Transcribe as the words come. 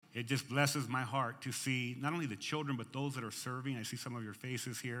it just blesses my heart to see not only the children, but those that are serving. I see some of your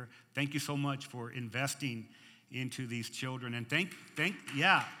faces here. Thank you so much for investing into these children. And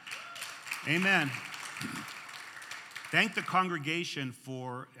amen. Thank the congregation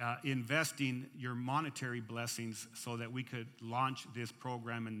for investing your monetary blessings so that we could launch this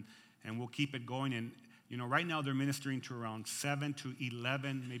program, and we'll keep it going. And, right now they're ministering to around 7 to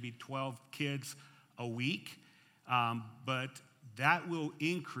 11, maybe 12 kids a week. But that will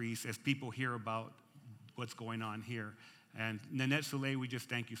increase as people hear about what's going on here. And Nanette Soleil, we just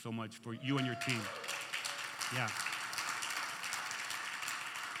thank you so much for you and your team. Yeah.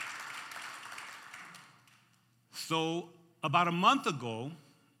 So about a month ago,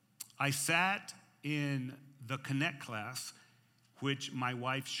 I sat in the Connect class, which my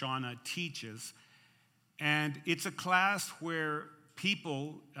wife Shauna teaches. And it's a class where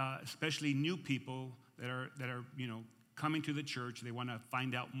people, especially new people that are coming to the church, they want to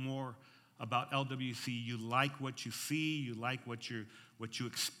find out more about LWC. You like what you see, you like what you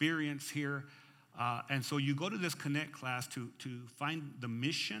experience here. And so you go to this Connect class to find the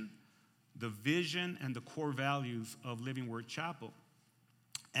mission, the vision, and the core values of Living Word Chapel.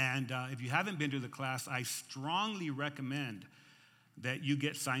 And if you haven't been to the class, I strongly recommend that you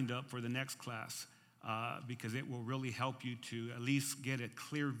get signed up for the next class because it will really help you to at least get a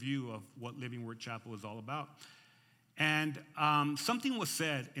clear view of what Living Word Chapel is all about. And something was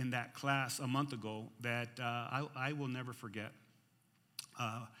said in that class a month ago that I will never forget.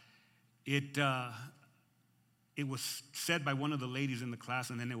 It was said by one of the ladies in the class,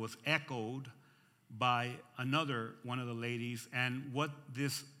 and then it was echoed by another one of the ladies. And what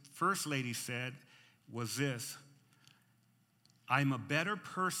this first lady said was this: I'm a better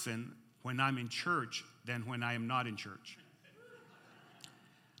person when I'm in church than when I am not in church.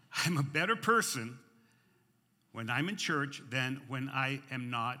 I'm a better person when I'm in church than when I am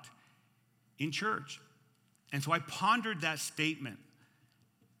not in church. And so I pondered that statement.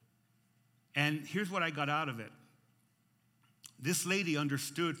 And here's what I got out of it. This lady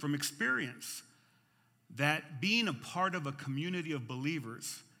understood from experience that being a part of a community of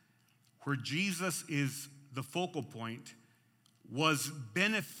believers where Jesus is the focal point was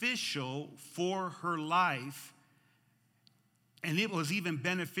beneficial for her life, and it was even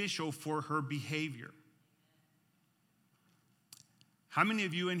beneficial for her behavior. How many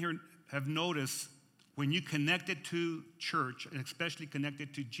of you in here have noticed when you connected to church, and especially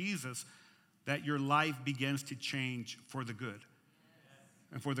connected to Jesus, that your life begins to change for the good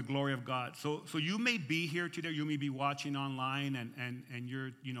and for the glory of God? So you may be here today, you may be watching online, and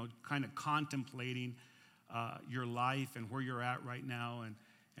you're kind of contemplating your life and where you're at right now,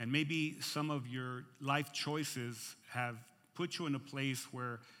 and maybe some of your life choices have put you in a place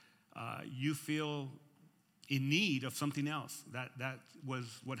where you feel in need of something else. That was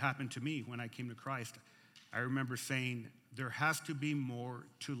what happened to me when I came to Christ. I remember saying, there has to be more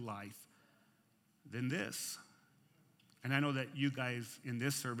to life than this. And I know that you guys in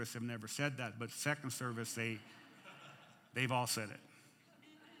this service have never said that, but second service, they've all said it.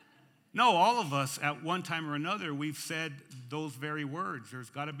 No, all of us at one time or another, we've said those very words. There's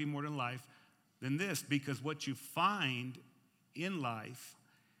got to be more to life than this, because what you find in life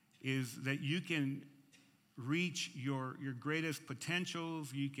is that you can reach your greatest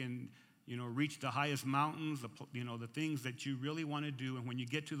potentials. You can, reach the highest mountains, the things that you really want to do. And when you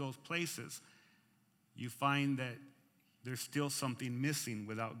get to those places, you find that there's still something missing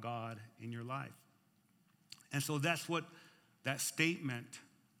without God in your life. And so that's what that statement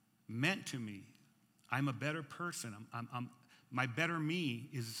meant to me. I'm a better person. My better me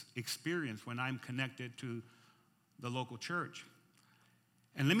is experienced when I'm connected to the local church.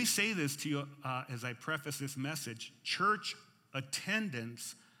 And let me say this to you as I preface this message. Church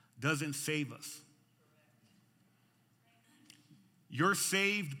attendance doesn't save us. You're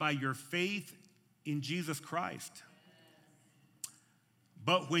saved by your faith in Jesus Christ.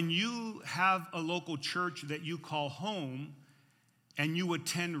 But when you have a local church that you call home and you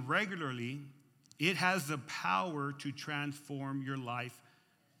attend regularly, it has the power to transform your life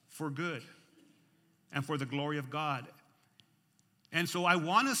for good and for the glory of God. And so I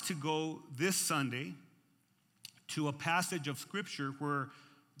want us to go this Sunday to a passage of Scripture where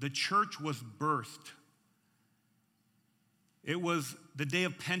the church was birthed. It was the day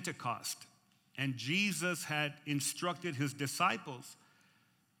of Pentecost, and Jesus had instructed his disciples.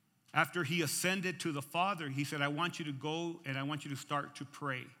 After he ascended to the Father, he said, I want you to go and I want you to start to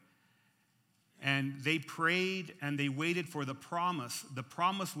pray. And they prayed and they waited for the promise. The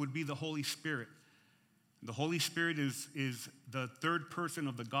promise would be the Holy Spirit. The Holy Spirit is the third person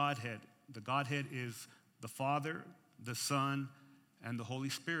of the Godhead. The Godhead is the Father, the Son, and the Holy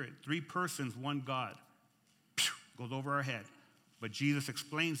Spirit. 3 persons, one God. Goes over our head. But Jesus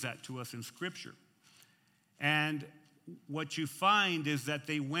explains that to us in Scripture. And what you find is that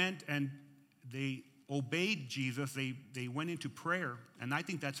they went and they obeyed Jesus. They went into prayer. And I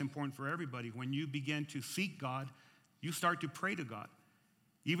think that's important for everybody. When you begin to seek God, you start to pray to God.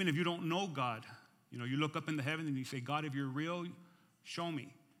 Even if you don't know God, you look up in the heavens and you say, God, if you're real, show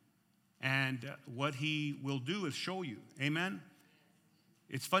me. And what he will do is show you. Amen?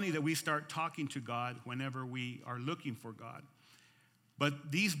 It's funny that we start talking to God whenever we are looking for God.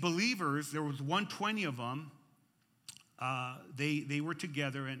 But these believers, there was 120 of them, they were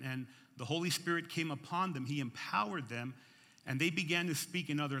together, and the Holy Spirit came upon them. He empowered them, and they began to speak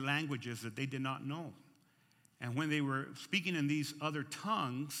in other languages that they did not know. And when they were speaking in these other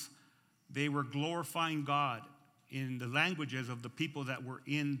tongues, they were glorifying God in the languages of the people that were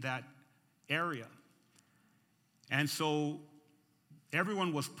in that area. And so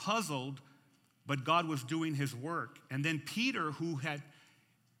everyone was puzzled, but God was doing his work. And then Peter, who had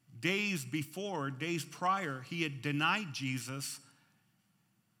days prior, he had denied Jesus.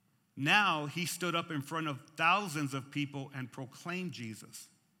 Now he stood up in front of thousands of people and proclaimed Jesus.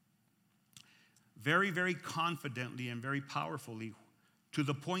 Very, very confidently and very powerfully, to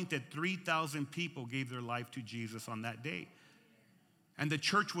the point that 3,000 people gave their life to Jesus on that day. And the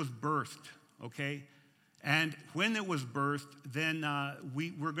church was birthed, okay? And when it was birthed, then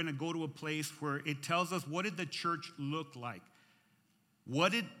we're going to go to a place where it tells us, what did the church look like?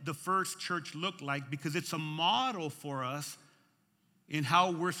 What did the first church look like? Because it's a model for us in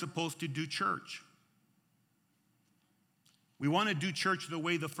how we're supposed to do church. We want to do church the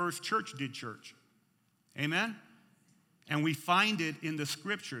way the first church did church. Amen? And we find it in the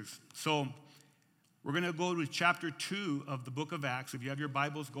Scriptures. So we're going to go to chapter 2 of the book of Acts. If you have your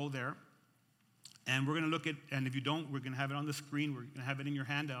Bibles, go there. And we're going to look at, and if you don't, we're going to have it on the screen. We're going to have it in your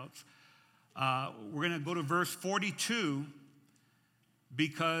handouts. We're going to go to verse 42,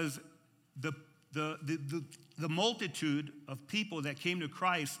 because the multitude of people that came to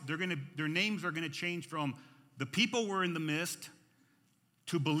Christ, their names are going to change from the people were in the midst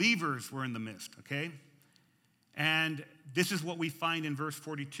to believers were in the midst, okay? And this is what we find in verse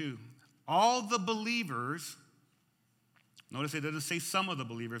 42. All the believers, notice it doesn't say some of the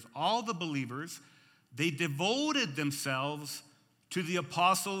believers, all the believers, they devoted themselves to the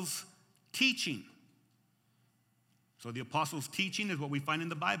apostles' teaching. So the apostles' teaching is what we find in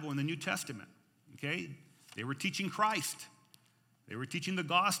the Bible, in the New Testament, okay? They were teaching Christ. They were teaching the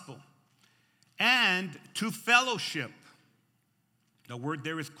gospel. And to fellowship. The word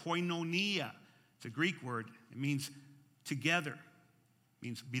there is koinonia. It's a Greek word. It means together. It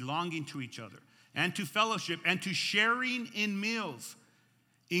means belonging to each other. And to fellowship and to sharing in meals,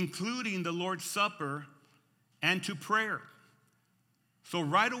 including the Lord's Supper, and to prayer. So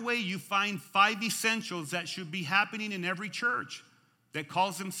right away you find 5 essentials that should be happening in every church that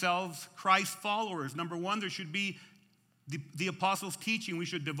calls themselves Christ followers. Number 1, there should be the apostles' teaching. We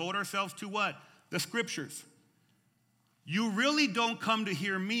should devote ourselves to what? The Scriptures. You really don't come to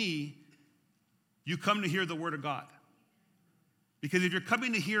hear me, you come to hear the Word of God. Because if you're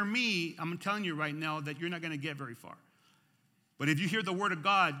coming to hear me, I'm telling you right now that you're not going to get very far. But if you hear the Word of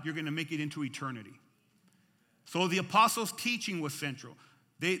God, you're going to make it into eternity. So the apostles' teaching was central.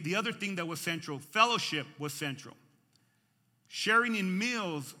 The other thing that was central, fellowship was central. Sharing in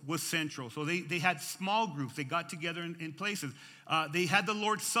meals was central. So they had small groups. They got together in places. They had the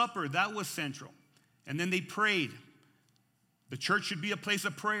Lord's Supper. That was central. And then they prayed. The church should be a place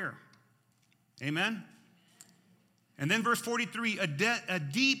of prayer. Amen? And then verse 43, a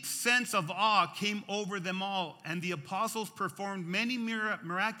deep sense of awe came over them all, and the apostles performed many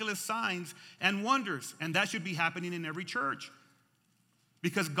miraculous signs and wonders. And that should be happening in every church,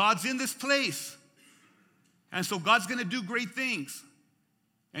 because God's in this place. And so God's going to do great things.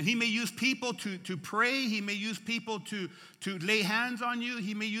 And he may use people to pray. He may use people to lay hands on you.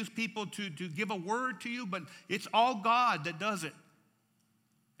 He may use people to give a word to you. But it's all God that does it.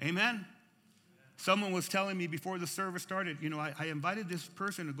 Amen? Someone was telling me before the service started, I invited this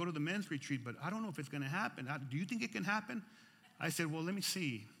person to go to the men's retreat, but I don't know if it's going to happen. Do you think it can happen? I said, well, let me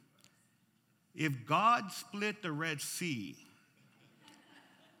see. If God split the Red Sea,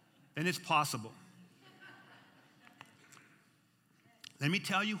 then it's possible. Let me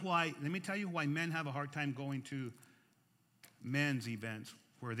tell you why men have a hard time going to men's events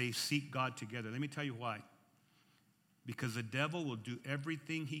where they seek God together. Let me tell you why. Because the devil will do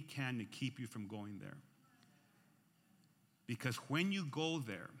everything he can to keep you from going there. Because when you go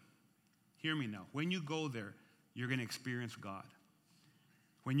there, hear me now, when you go there, you're going to experience God.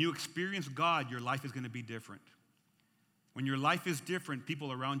 When you experience God, your life is going to be different. When your life is different,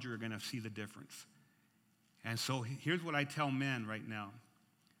 people around you are going to see the difference. And so here's what I tell men right now.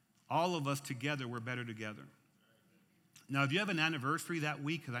 All of us together, we're better together. Now, if you have an anniversary that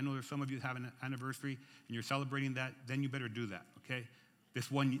week, because I know there's some of you have an anniversary and you're celebrating that, then you better do that, okay?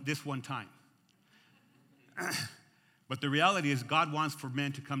 This one time. But the reality is God wants for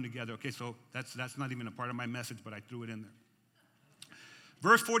men to come together. Okay, so that's not even a part of my message, but I threw it in there.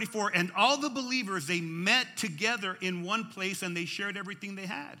 Verse 44, and all the believers, they met together in one place and they shared everything they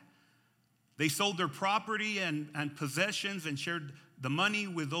had. They sold their property and possessions and shared the money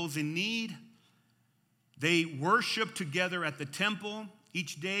with those in need. They worshiped together at the temple.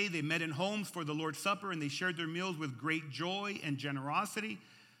 Each day they met in homes for the Lord's Supper, and they shared their meals with great joy and generosity.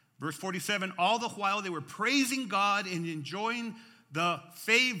 Verse 47, all the while they were praising God and enjoying the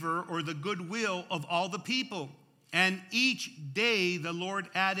favor or the goodwill of all the people. And each day the Lord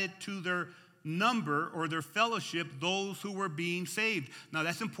added to their number or their fellowship those who were being saved. Now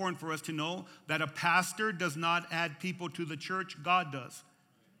that's important for us to know, that a pastor does not add people to the church, God does.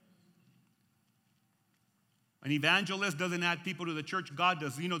 An evangelist doesn't add people to the church, God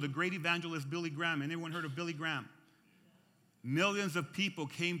does. You know, the great evangelist Billy Graham, anyone heard of Billy Graham? Millions of people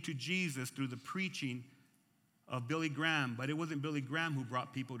came to Jesus through the preaching of Billy Graham, but it wasn't Billy Graham who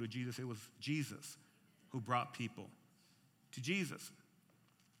brought people to Jesus, it was Jesus who brought people to Jesus.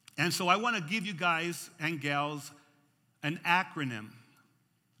 And so I want to give you guys and gals an acronym.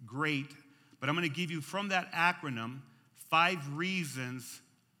 Great. But I'm going to give you from that acronym 5 reasons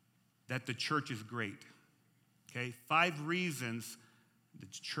that the church is great. Okay? 5 reasons the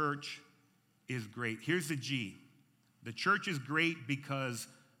church is great. Here's the G. The church is great because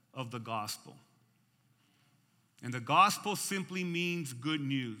of the gospel. And the gospel simply means good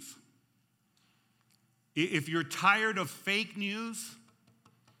news. If you're tired of fake news,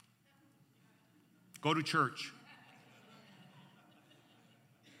 go to church.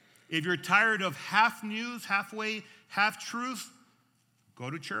 If you're tired of half news, halfway, half truth, go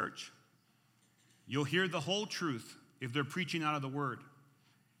to church. You'll hear the whole truth if they're preaching out of the word.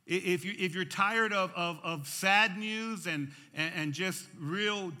 If you're tired of sad news and just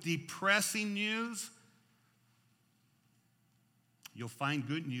real depressing news, you'll find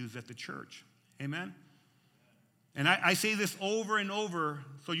good news at the church. Amen? And I say this over and over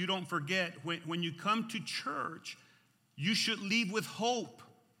so you don't forget. When you come to church, you should leave with hope.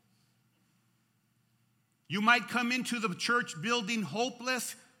 You might come into the church building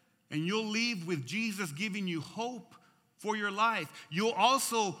hopeless, and you'll leave with Jesus giving you hope for your life. You'll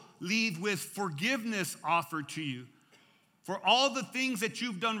also leave with forgiveness offered to you for all the things that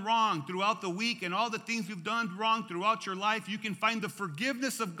you've done wrong throughout the week and all the things you've done wrong throughout your life. You can find the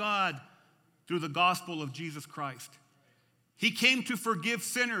forgiveness of God through the gospel of Jesus Christ. He came to forgive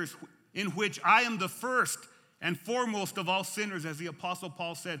sinners, in which I am the first and foremost of all sinners, as the Apostle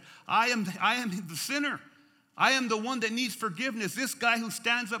Paul said. I am the sinner. I am the one that needs forgiveness. This guy who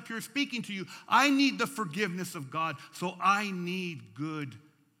stands up here speaking to you, I need the forgiveness of God, so I need good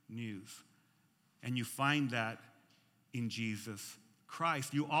news. And you find that in Jesus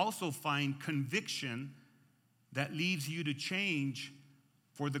Christ. You also find conviction that leads you to change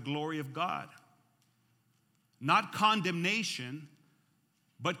for the glory of God. Not condemnation,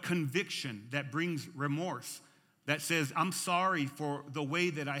 but conviction that brings remorse, that says, I'm sorry for the way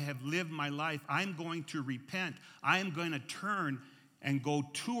that I have lived my life. I'm going to repent. I am going to turn and go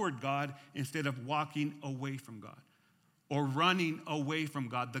toward God instead of walking away from God or running away from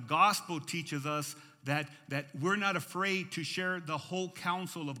God. The gospel teaches us that we're not afraid to share the whole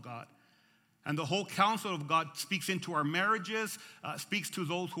counsel of God. And the whole counsel of God speaks into our marriages, speaks to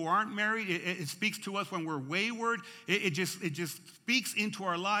those who aren't married. It speaks to us when we're wayward. It just speaks into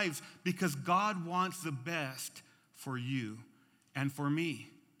our lives because God wants the best for you and for me.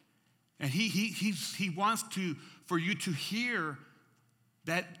 And he wants for you to hear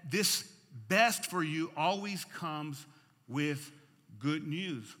that this best for you always comes with good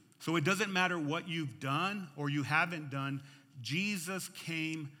news. So it doesn't matter what you've done or you haven't done. Jesus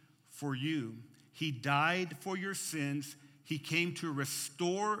came for you. He died for your sins. He came to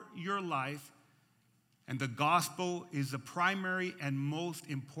restore your life. And the gospel is the primary and most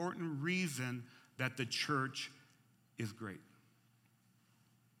important reason that the church is great.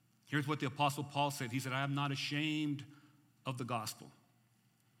 Here's what the Apostle Paul said. He said, I am not ashamed of the gospel,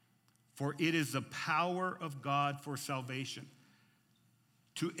 for it is the power of God for salvation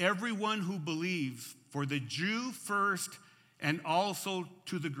to everyone who believes, for the Jew first and also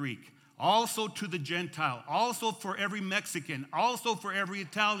to the Greek, also to the Gentile, also for every Mexican, also for every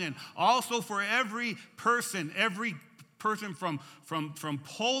Italian, also for every person from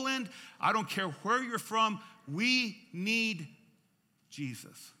Poland. I don't care where you're from, we need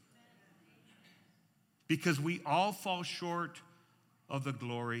Jesus. Because we all fall short of the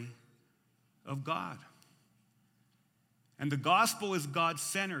glory of God. And the gospel is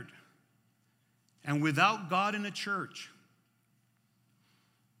God-centered. And without God in the church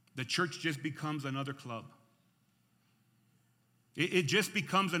just becomes another club. It just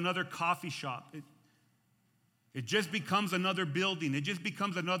becomes another coffee shop. It just becomes another building. It just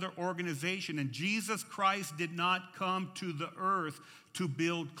becomes another organization. And Jesus Christ did not come to the earth to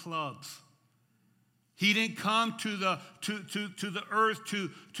build clubs. He didn't come to the earth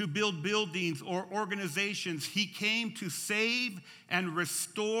to build buildings or organizations. He came to save and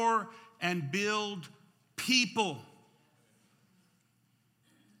restore and build people.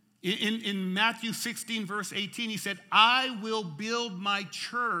 In Matthew 16, verse 18, he said, I will build my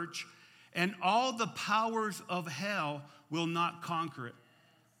church, and all the powers of hell will not conquer it.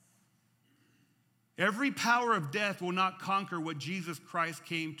 Every power of death will not conquer what Jesus Christ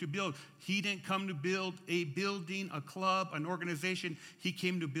came to build. He didn't come to build a building, a club, an organization. He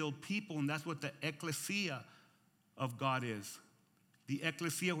came to build people, and that's what the ecclesia of God is. The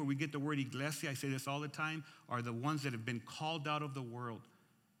ecclesia, where we get the word iglesia, I say this all the time, are the ones that have been called out of the world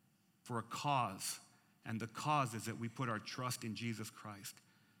for a cause. And the cause is that we put our trust in Jesus Christ,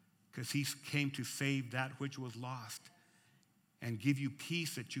 because he came to save that which was lost and give you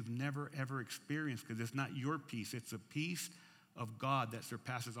peace that you've never, ever experienced, because it's not your peace. It's the peace of God that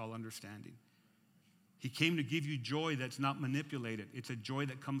surpasses all understanding. He came to give you joy that's not manipulated. It's a joy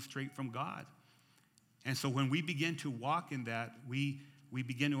that comes straight from God. And so when we begin to walk in that, we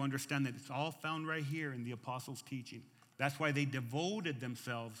begin to understand that it's all found right here in the apostles' teaching. That's why they devoted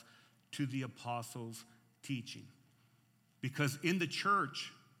themselves to the apostles' teaching. Because in the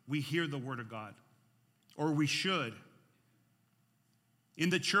church, we hear the word of God, or we should. In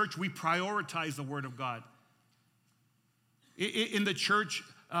the church, we prioritize the word of God. In the church,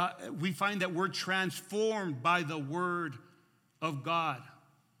 we find that we're transformed by the word of God.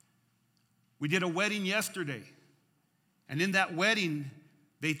 We did a wedding yesterday, and in that wedding,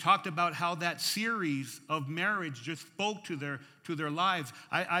 they talked about how that series of marriage just spoke to their lives.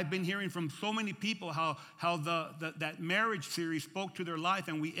 I've been hearing from so many people how that marriage series spoke to their life,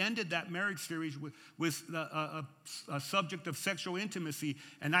 and we ended that marriage series with a subject of sexual intimacy.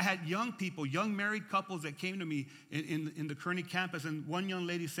 And I had young people, young married couples that came to me in the Kearney campus, and one young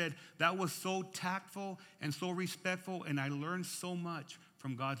lady said, that was so tactful and so respectful, and I learned so much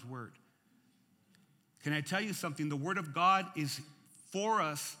from God's word. Can I tell you something? The word of God is for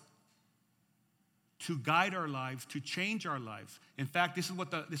us to guide our lives, to change our lives. In fact, this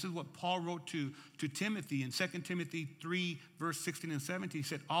is what Paul wrote to Timothy in 2 Timothy 3, verse 16 and 17. He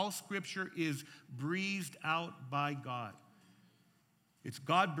said, all scripture is breathed out by God. It's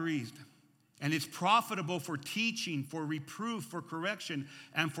God-breathed. And it's profitable for teaching, for reproof, for correction,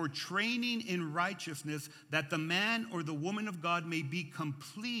 and for training in righteousness, that the man or the woman of God may be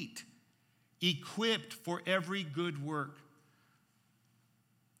complete, equipped for every good work.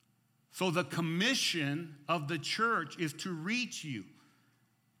 So the commission of the church is to reach you,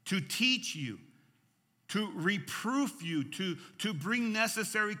 to teach you, to reproof you, to bring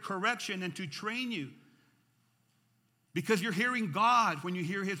necessary correction and to train you. Because you're hearing God when you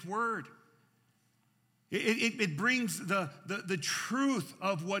hear his word. It brings the truth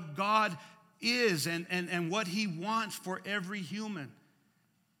of what God is and what he wants for every human,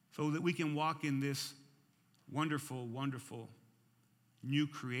 so that we can walk in this wonderful, wonderful new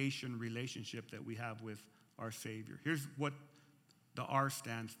creation relationship that we have with our Savior. Here's what the R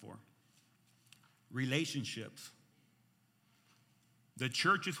stands for. Relationships. The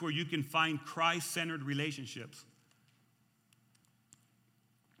church is where you can find Christ-centered relationships.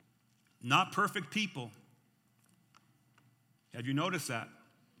 Not perfect people. Have you noticed that?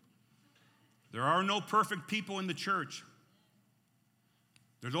 There are no perfect people in the church.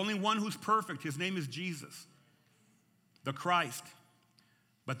 There's only one who's perfect. His name is Jesus, the Christ.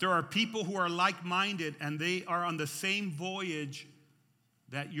 But there are people who are like-minded, and they are on the same voyage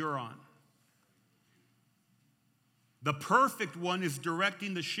that you're on. The perfect one is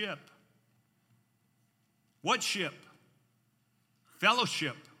directing the ship. What ship?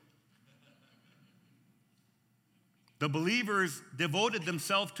 Fellowship. The believers devoted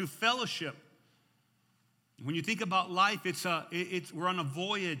themselves to fellowship. When you think about life, we're on a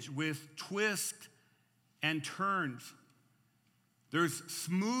voyage with twists and turns. There's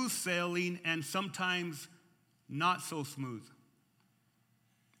smooth sailing and sometimes not so smooth.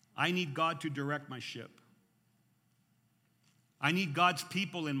 I need God to direct my ship. I need God's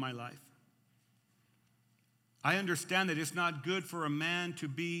people in my life. I understand that it's not good for a man to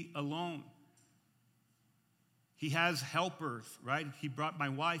be alone. He has helpers, right? He brought my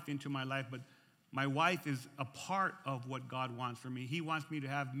wife into my life, but my wife is a part of what God wants for me. He wants me to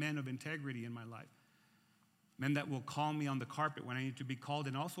have men of integrity in my life. Men that will call me on the carpet when I need to be called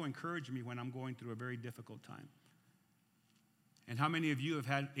and also encourage me when I'm going through a very difficult time. And how many of you have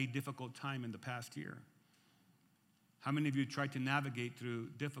had a difficult time in the past year? How many of you tried to navigate through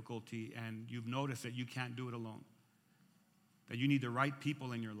difficulty and you've noticed that you can't do it alone? That you need the right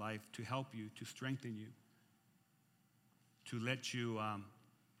people in your life to help you, to strengthen you, to let you,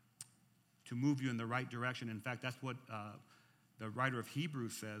 to move you in the right direction. In fact, that's what the writer of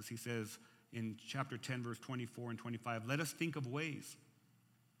Hebrews says. He says in chapter 10, verse 24 and 25, let us think of ways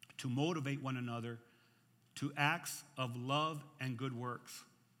to motivate one another to acts of love and good works.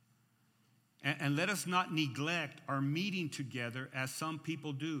 And let us not neglect our meeting together as some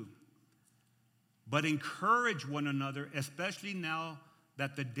people do, but encourage one another, especially now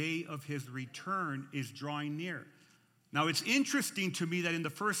that the day of his return is drawing near. Now, it's interesting to me that in the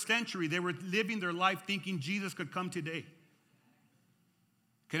first century, they were living their life thinking Jesus could come today.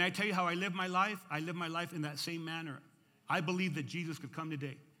 Can I tell you how I live my life? I live my life in that same manner. I believe that Jesus could come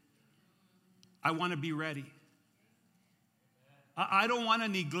today. I want to be ready. I don't want to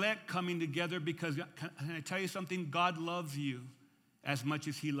neglect coming together because, can I tell you something? God loves you as much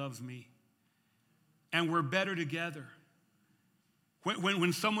as he loves me. And we're better together.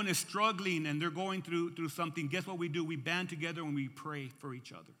 When someone is struggling and they're going through something, guess what we do? We band together and we pray for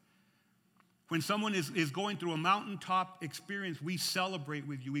each other. When someone is going through a mountaintop experience, we celebrate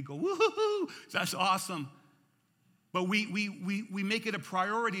with you. We go, woo-hoo-hoo, that's awesome. But we make it a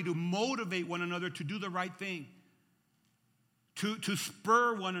priority to motivate one another to do the right thing. To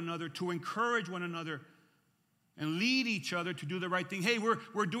spur one another, to encourage one another, and lead each other to do the right thing. Hey,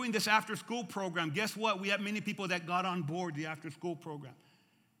 we're doing this after-school program. Guess what? We have many people that got on board the after-school program.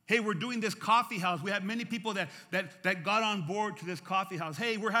 Hey, we're doing this coffee house. We have many people that got on board to this coffee house.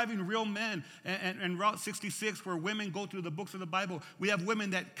 Hey, we're having Real Men and Route 66 where women go through the books of the Bible. We have women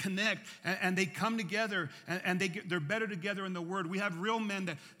that connect and they come together and they're better together in the Word. We have Real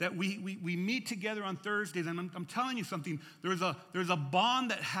Men that we meet together on Thursdays. And I'm telling you something, there's a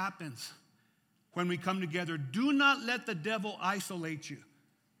bond that happens when we come together. Do not let the devil isolate you.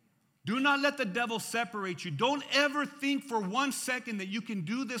 Do not let the devil separate you. Don't ever think for 1 second that you can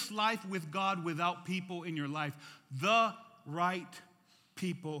do this life with God without people in your life. The right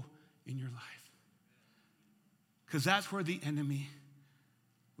people in your life. Because that's where the enemy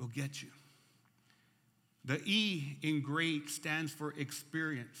will get you. The E in great stands for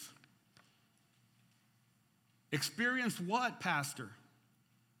experience. Experience what, Pastor?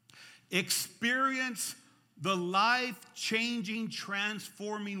 Experience the life-changing,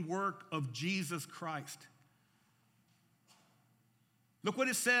 transforming work of Jesus Christ. Look what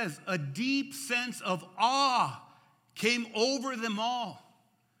it says. A deep sense of awe came over them all.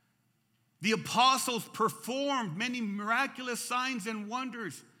 The apostles performed many miraculous signs and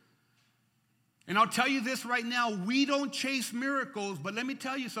wonders. And I'll tell you this right now, we don't chase miracles, but let me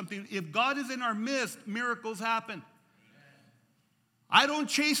tell you something. If God is in our midst, miracles happen. I don't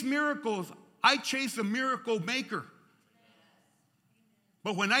chase miracles. I chase a miracle maker.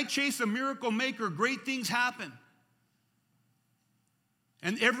 But when I chase a miracle maker, great things happen.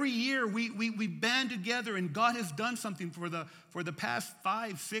 And every year we band together, and God has done something for the past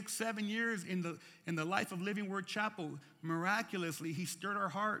 5, 6, 7 years in the life of Living Word Chapel. Miraculously, he stirred our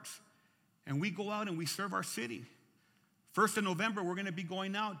hearts. And we go out and we serve our city. 1st of November, we're going to be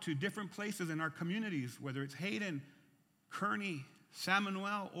going out to different places in our communities, whether it's Hayden, Kearney, San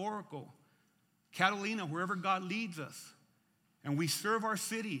Manuel, Oracle, Catalina, wherever God leads us. And we serve our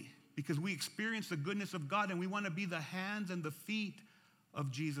city because we experience the goodness of God and we want to be the hands and the feet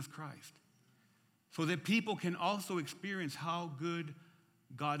of Jesus Christ so that people can also experience how good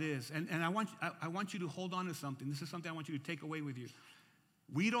God is. And I want you to hold on to something. This is something I want you to take away with you.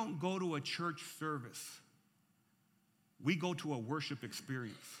 We don't go to a church service. We go to a worship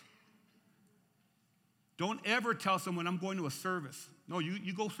experience. Don't ever tell someone, I'm going to a service. No,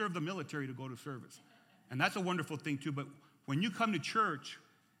 you go serve the military to go to service. And that's a wonderful thing too. But when you come to church,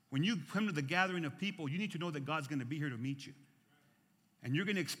 when you come to the gathering of people, you need to know that God's going to be here to meet you. And you're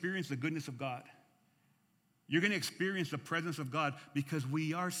going to experience the goodness of God. You're going to experience the presence of God because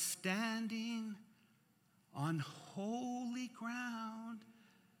we are standing on holy ground.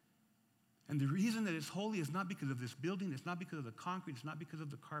 And the reason that it's holy is not because of this building, it's not because of the concrete, it's not because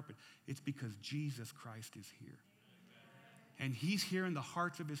of the carpet. It's because Jesus Christ is here. And he's here in the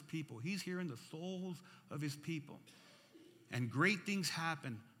hearts of his people. He's here in the souls of his people. And great things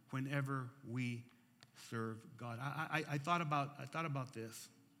happen whenever we serve God. I thought about this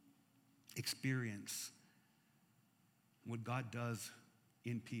experience. what God does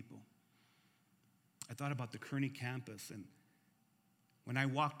in people. I thought about the Kearney campus, and when I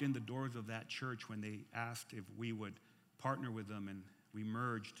walked in the doors of that church, when they asked if we would partner with them and we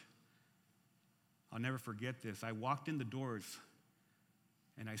merged, I'll never forget this. I walked in the doors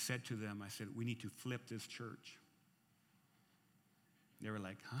and I said to them, I said, we need to flip this church. They were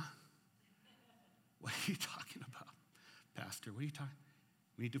like, huh? What are you talking about, Pastor? What are you talking?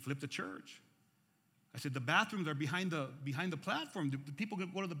 We need to flip the church. I said, the bathrooms are behind the platform. The people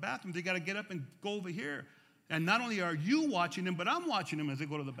go to the bathroom. They got to get up and go over here. And not only are you watching them, but I'm watching them as they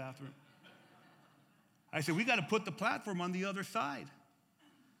go to the bathroom. I said, we got to put the platform on the other side.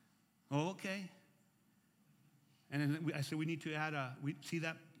 Oh, okay. And then I said, we need to add we see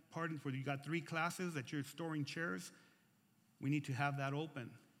that part where you got 3 classes that you're storing chairs. We need to have that open.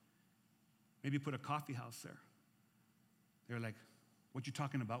 Maybe put a coffee house there. They're like, what you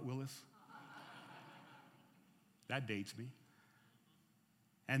talking about, Willis? That dates me.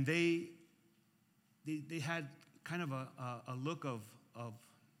 And they had kind of a look of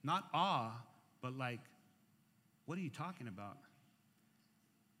not awe, but like, what are you talking about?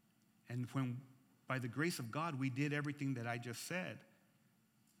 And when, by the grace of God, we did everything that I just said,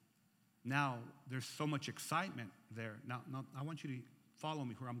 now there's so much excitement there. Now I want you to follow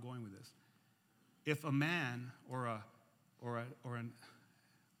me where I'm going with this. If a man or a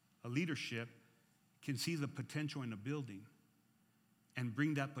leadership can see the potential in a building and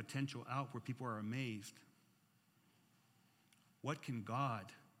bring that potential out where people are amazed, what can God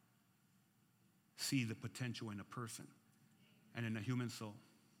see the potential in a person and in a human soul?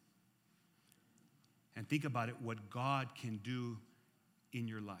 And think about it, what God can do in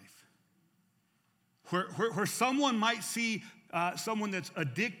your life. Where someone might see someone that's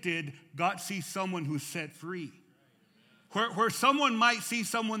addicted, God sees someone who's set free. Where someone might see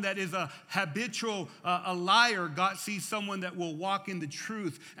someone that is a habitual, a liar, God sees someone that will walk in the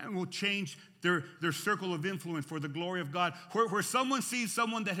truth and will change their circle of influence for the glory of God. Where someone sees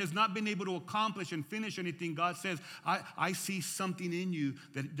someone that has not been able to accomplish and finish anything, God says, I see something in you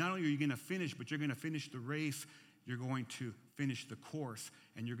that not only are you going to finish, but you're going to finish the race. You're going to finish the course,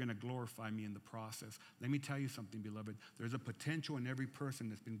 and you're going to glorify me in the process. Let me tell you something, beloved. There's a potential in every person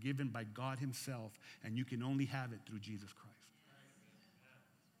that's been given by God himself, and you can only have it through Jesus Christ.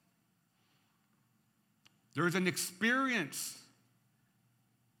 There's an experience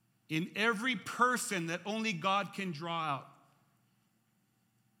in every person that only God can draw out.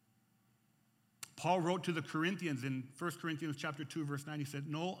 Paul wrote to the Corinthians in 1 Corinthians chapter 2, verse 9, he said,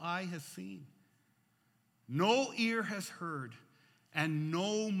 no eye has seen, no ear has heard, and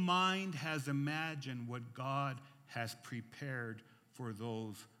no mind has imagined what God has prepared for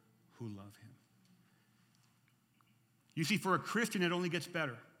those who love him. You see, for a Christian, it only gets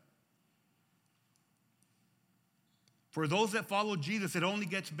better. For those that follow Jesus, it only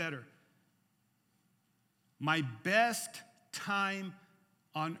gets better. My best time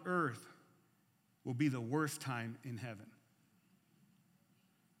on earth will be the worst time in heaven.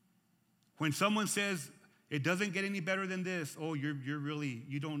 When someone says, it doesn't get any better than this, oh, you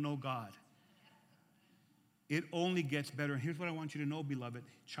don't know God. It only gets better. And here's what I want you to know, beloved.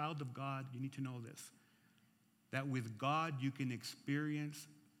 Child of God, you need to know this. That with God, you can experience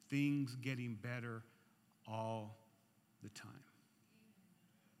things getting better all the time.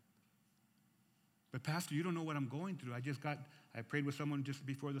 But Pastor, you don't know what I'm going through. I prayed with someone just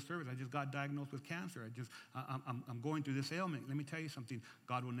before the service. I just got diagnosed with cancer. I'm going through this ailment. Let me tell you something.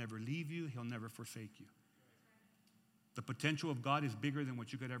 God will never leave you. He'll never forsake you. The potential of God is bigger than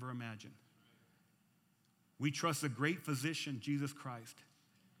what you could ever imagine. We trust the great physician, Jesus Christ.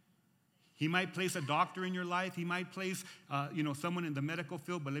 He might place a doctor in your life. He might place someone in the medical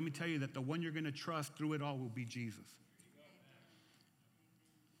field. But let me tell you that the one you're going to trust through it all will be Jesus.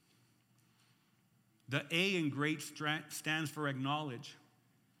 The A in great stands for acknowledge.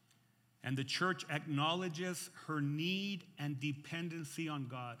 And the church acknowledges her need and dependency on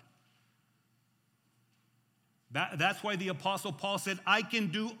God. That's why the Apostle Paul said, I can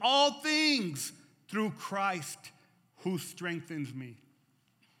do all things through Christ who strengthens me.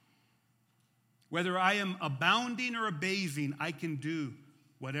 Whether I am abounding or abasing, I can do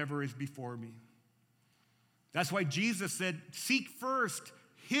whatever is before me. That's why Jesus said, seek first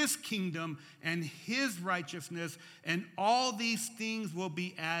his kingdom and his righteousness, and all these things will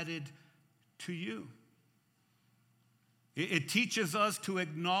be added to you. It teaches us to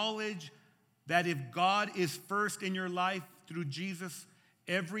acknowledge that if God is first in your life through Jesus,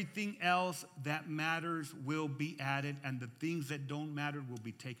 everything else that matters will be added, and the things that don't matter will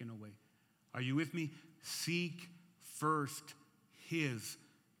be taken away. Are you with me? Seek first his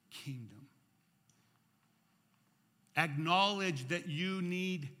kingdom. acknowledge that you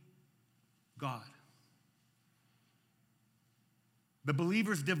need God. The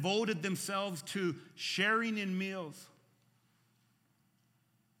believers devoted themselves to sharing in meals,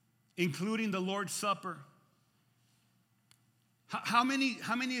 including the Lord's Supper. How many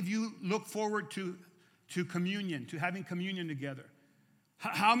of you look forward to communion, to having communion together?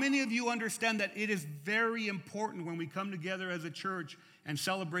 How many of you understand that it is very important when we come together as a church and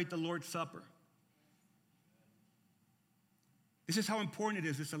celebrate the Lord's Supper? This is how important it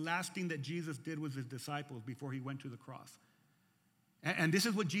is. It's the last thing that Jesus did with his disciples before he went to the cross. And this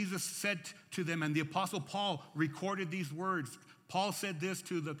is what Jesus said to them, and the Apostle Paul recorded these words. Paul said this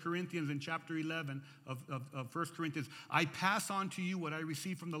to the Corinthians in chapter 11 of 1 Corinthians. I pass on to you what I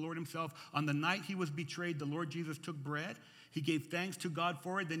received from the Lord himself. On the night he was betrayed, the Lord Jesus took bread. He gave thanks to God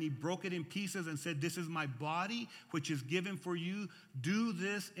for it. Then he broke it in pieces and said, this is my body, which is given for you. Do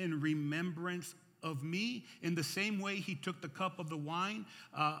this in remembrance of me. In the same way, he took the cup of the wine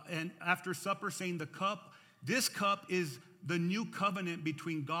and after supper, saying this cup is the new covenant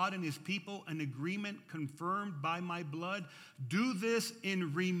between God and his people, an agreement confirmed by my blood. Do this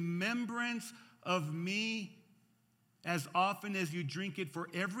in remembrance of me as often as you drink it. For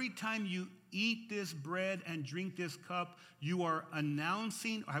every time you eat this bread and drink this cup, you are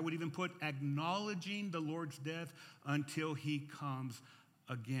announcing, I would even put acknowledging the Lord's death until he comes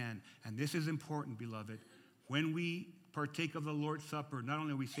again. And this is important, beloved. When we partake of the Lord's Supper, not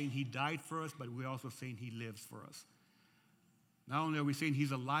only are we saying he died for us, but we're also saying he lives for us. Not only are we saying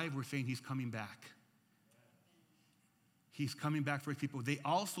he's alive, we're saying he's coming back. He's coming back for his people. They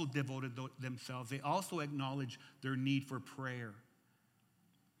also devoted themselves. They also acknowledge their need for prayer.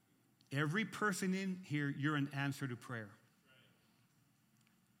 Every person in here, you're an answer to prayer.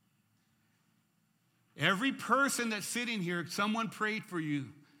 Every person that's sitting here, someone prayed for you,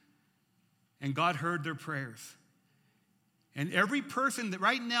 and God heard their prayers. And every person that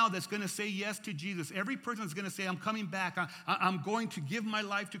right now that's going to say yes to Jesus, every person that's going to say, I'm coming back, I'm going to give my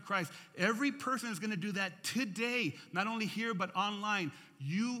life to Christ, every person is going to do that today, not only here but online.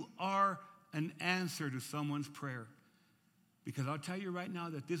 You are an answer to someone's prayer. Because I'll tell you right now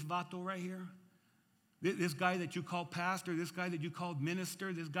that this vato right here, this guy that you call pastor, this guy that you call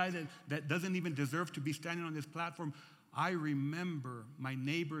minister, this guy that doesn't even deserve to be standing on this platform, I remember my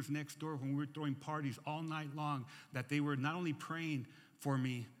neighbors next door when we were throwing parties all night long, that they were not only praying for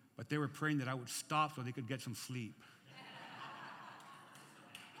me, but they were praying that I would stop so they could get some sleep.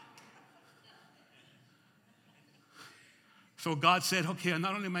 So God said, okay,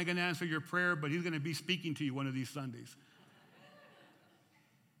 not only am I going to answer your prayer, but he's going to be speaking to you one of these Sundays.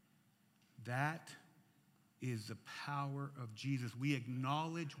 That is the power of Jesus. We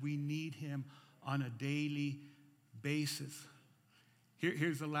acknowledge we need him on a daily basis.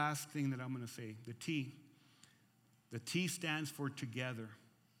 Here's the last thing that I'm going to say. The T. The T stands for together.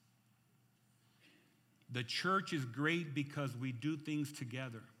 The church is great because we do things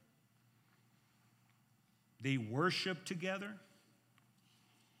together. They worship together.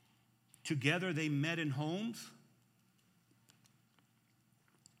 Together they met in homes.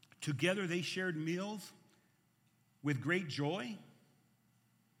 Together they shared meals with great joy.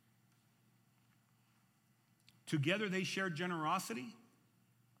 Together they shared generosity.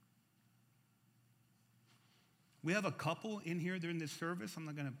 We have a couple in here during this service. I'm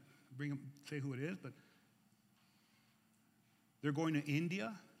not going to say who it is, but they're going to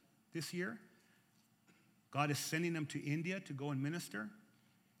India this year. God is sending them to India to go and minister.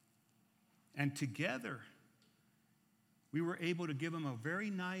 And together, we were able to give them a very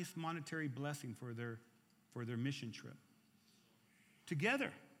nice monetary blessing for their mission trip.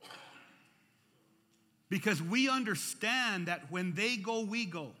 Together. Because we understand that when they go, we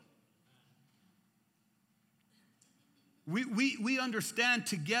go. We understand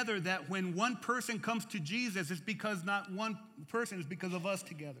together that when one person comes to Jesus, it's because not one person, it's because of us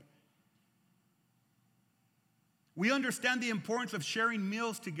together. We understand the importance of sharing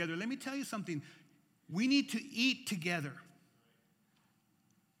meals together. Let me tell you something. We need to eat together.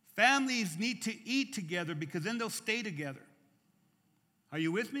 Families need to eat together because then they'll stay together. Are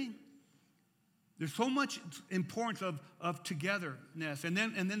you with me? There's so much importance of togetherness. And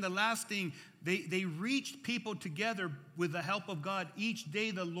then the last thing, they reached people together with the help of God. Each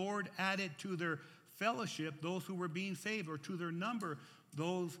day the Lord added to their fellowship those who were being saved, or to their number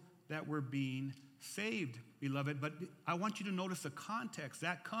those that were being saved, beloved. But I want you to notice the context.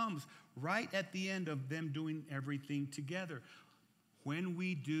 That comes right at the end of them doing everything together. When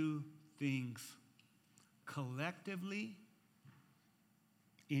we do things collectively,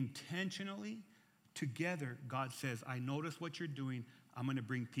 intentionally, together, God says, I notice what you're doing. I'm going to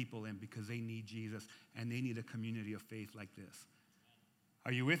bring people in because they need Jesus and they need a community of faith like this.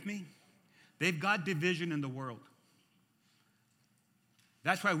 Are you with me? They've got division in the world.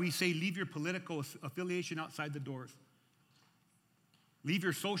 That's why we say leave your political affiliation outside the doors. Leave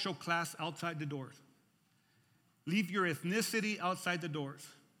your social class outside the doors. Leave your ethnicity outside the doors.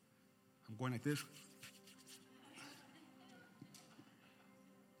 I'm going like this.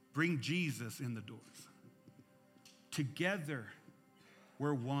 Bring Jesus in the doors. Together,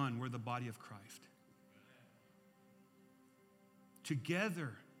 we're one. We're the body of Christ.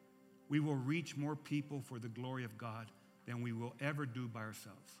 Together, we will reach more people for the glory of God than we will ever do by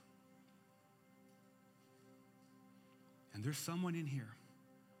ourselves. And there's someone in here.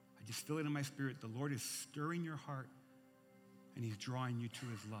 I just feel it in my spirit. The Lord is stirring your heart, and he's drawing you to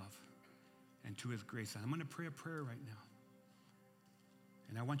his love and to his grace. And I'm going to pray a prayer right now.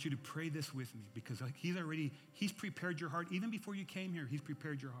 And I want you to pray this with me because he's prepared your heart. Even before you came here, he's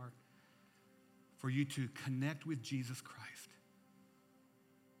prepared your heart for you to connect with Jesus Christ.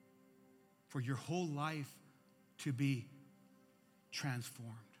 For your whole life to be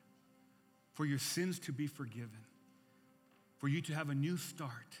transformed. For your sins to be forgiven. For you to have a new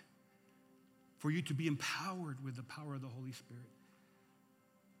start. For you to be empowered with the power of the Holy Spirit.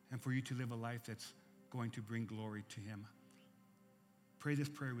 And for you to live a life that's going to bring glory to him. Pray this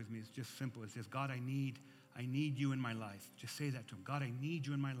prayer with me. It's just simple. It says, God, I need you in my life. Just say that to him. God, I need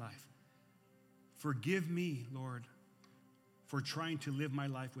you in my life. Forgive me, Lord, for trying to live my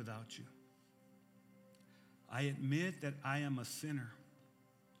life without you. I admit that I am a sinner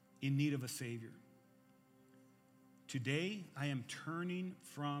in need of a Savior. Today, I am turning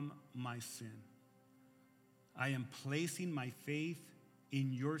from my sin. I am placing my faith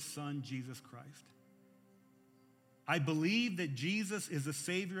in your Son, Jesus Christ. I believe that Jesus is the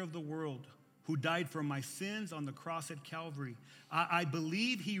Savior of the world who died for my sins on the cross at Calvary. I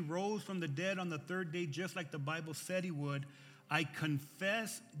believe he rose from the dead on the third day just like the Bible said he would. I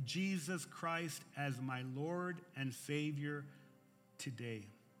confess Jesus Christ as my Lord and Savior today.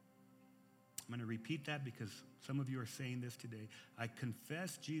 I'm going to repeat that because some of you are saying this today. I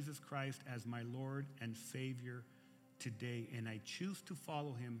confess Jesus Christ as my Lord and Savior today, and I choose to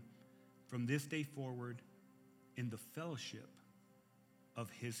follow him from this day forward in the fellowship of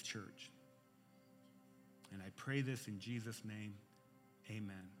his church. And I pray this in Jesus' name,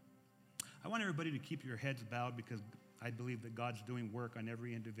 amen. I want everybody to keep your heads bowed because I believe that God's doing work on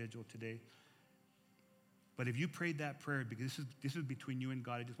every individual today. But if you prayed that prayer, because this is between you and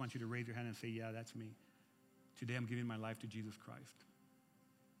God, I just want you to raise your hand and say, yeah, that's me. Today I'm giving my life to Jesus Christ.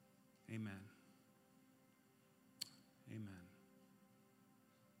 Amen. Amen.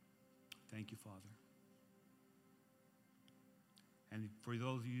 Thank you, Father. And for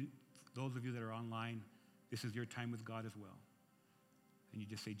those of you that are online, this is your time with God as well. And you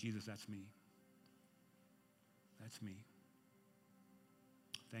just say, Jesus, that's me. That's me.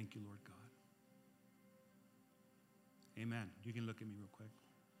 Thank you, Lord God. Amen. You can look at me real quick.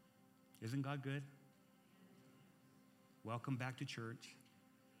 Isn't God good? Welcome back to church.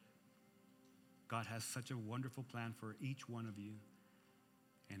 God has such a wonderful plan for each one of you.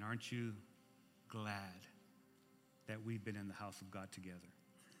 And aren't you glad that we've been in the house of God together?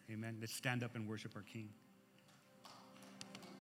 Amen. Let's stand up and worship our King.